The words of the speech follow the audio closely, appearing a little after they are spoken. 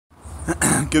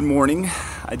Good morning.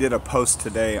 I did a post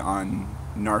today on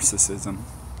narcissism.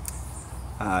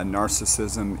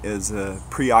 Narcissism is a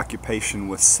preoccupation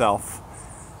with self,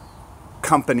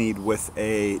 accompanied with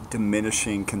a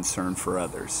diminishing concern for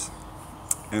others.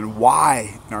 And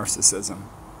why narcissism?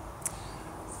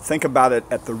 Think about it.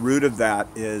 At the root of that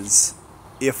is,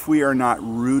 if we are not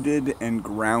rooted and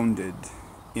grounded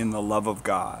in the love of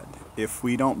God, if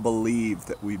we don't believe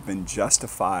that we've been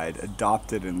justified,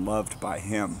 adopted, and loved by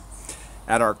Him,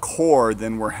 at our core,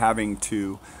 then we're having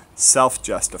to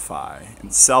self-justify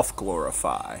and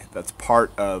self-glorify. That's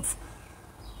part of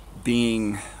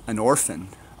being an orphan,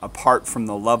 apart from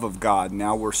the love of God.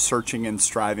 Now we're searching and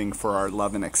striving for our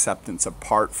love and acceptance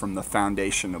apart from the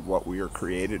foundation of what we are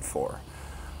created for.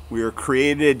 We were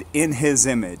created in His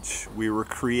image. We were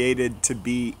created to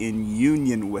be in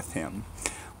union with Him.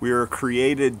 We were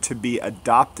created to be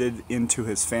adopted into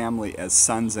His family as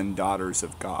sons and daughters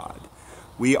of God.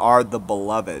 We are the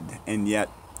beloved, and yet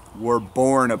we're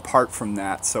born apart from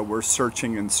that, so we're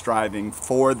searching and striving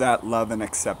for that love and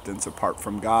acceptance apart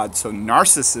from God. So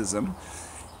narcissism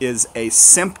is a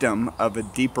symptom of a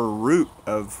deeper root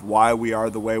of why we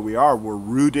are the way we are. We're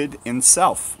rooted in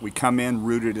self. We come in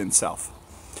rooted in self.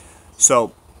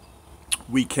 So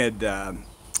we can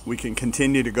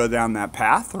continue to go down that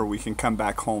path, or we can come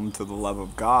back home to the love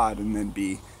of God and then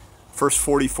be. First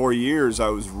 44 years I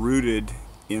was rooted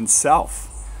in self.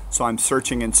 So I'm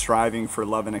searching and striving for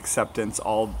love and acceptance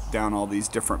all down all these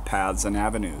different paths and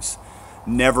avenues,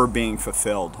 never being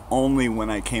fulfilled. Only when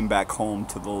I came back home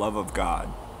to the love of God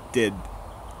did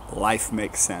life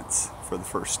make sense for the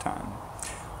first time.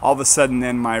 All of a sudden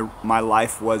then my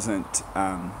life wasn't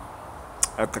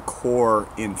at the core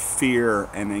in fear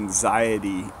and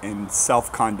anxiety and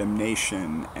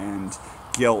self-condemnation and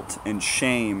guilt and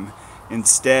shame.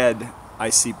 Instead, I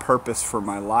see purpose for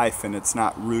my life, and it's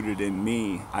not rooted in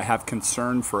me. I have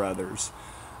concern for others.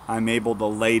 I'm able to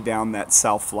lay down that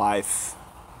self-life.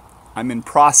 I'm in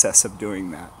process of doing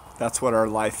that. That's what our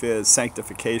life is.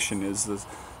 Sanctification is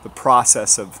the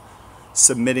process of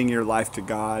submitting your life to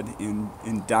God,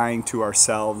 in dying to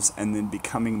ourselves, and then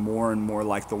becoming more and more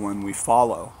like the one we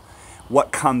follow.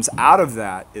 What comes out of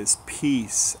that is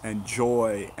peace and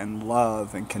joy and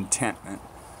love and contentment.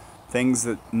 Things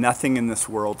that nothing in this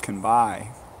world can buy.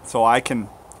 So I can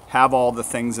have all the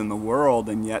things in the world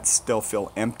and yet still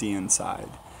feel empty inside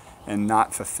and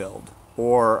not fulfilled.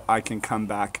 Or I can come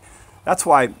back. That's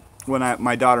why when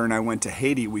my daughter and I went to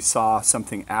Haiti, we saw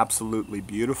something absolutely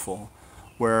beautiful,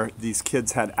 where these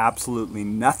kids had absolutely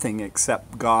nothing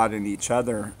except God and each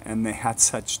other, and they had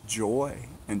such joy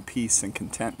and peace and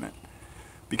contentment.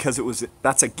 Because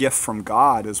that's a gift from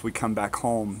God as we come back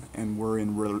home and we're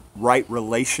in right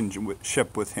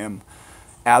relationship with Him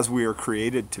as we are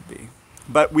created to be.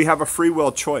 But we have a free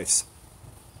will choice.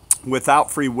 Without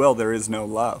free will, there is no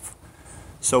love.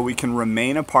 So we can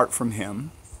remain apart from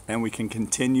Him, and we can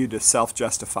continue to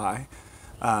self-justify,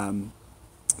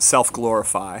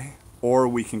 self-glorify, or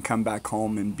we can come back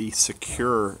home and be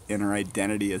secure in our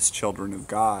identity as children of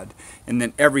God. And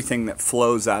then everything that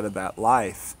flows out of that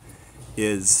life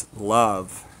is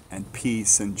love and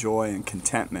peace and joy and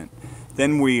contentment.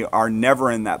 Then we are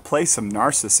never in that place of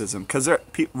narcissism. Because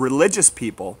religious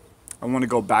people, I want to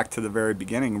go back to the very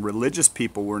beginning, religious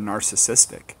people were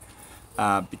narcissistic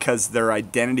because their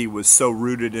identity was so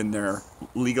rooted in their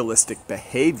legalistic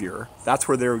behavior. That's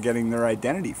where they were getting their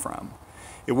identity from.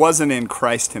 It wasn't in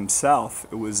Christ Himself,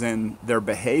 it was in their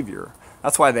behavior.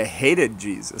 That's why they hated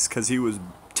Jesus, because He was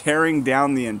tearing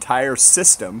down the entire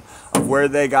system of where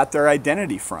they got their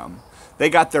identity from. They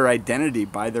got their identity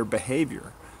by their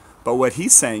behavior. But what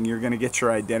He's saying, you're going to get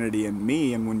your identity in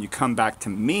Me, and when you come back to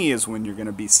Me is when you're going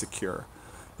to be secure.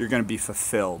 You're going to be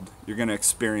fulfilled. You're going to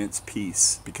experience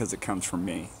peace because it comes from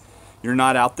Me. You're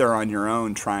not out there on your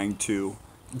own trying to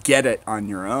get it on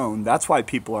your own. That's why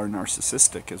people are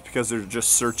narcissistic, is because they're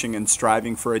just searching and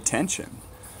striving for attention.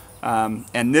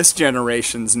 And this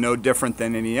generation's no different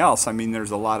than any else. I mean,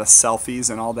 there's a lot of selfies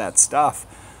and all that stuff.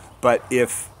 But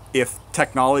if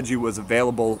technology was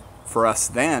available for us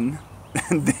then,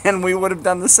 then we would have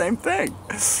done the same thing.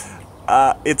 It's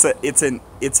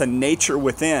a nature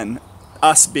within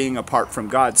us being apart from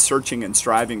God, searching and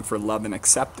striving for love and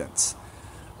acceptance.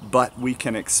 But we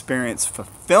can experience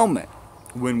fulfillment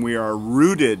when we are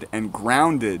rooted and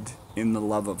grounded in the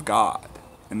love of God.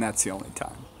 And that's the only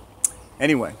time.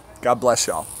 Anyway, God bless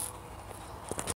y'all.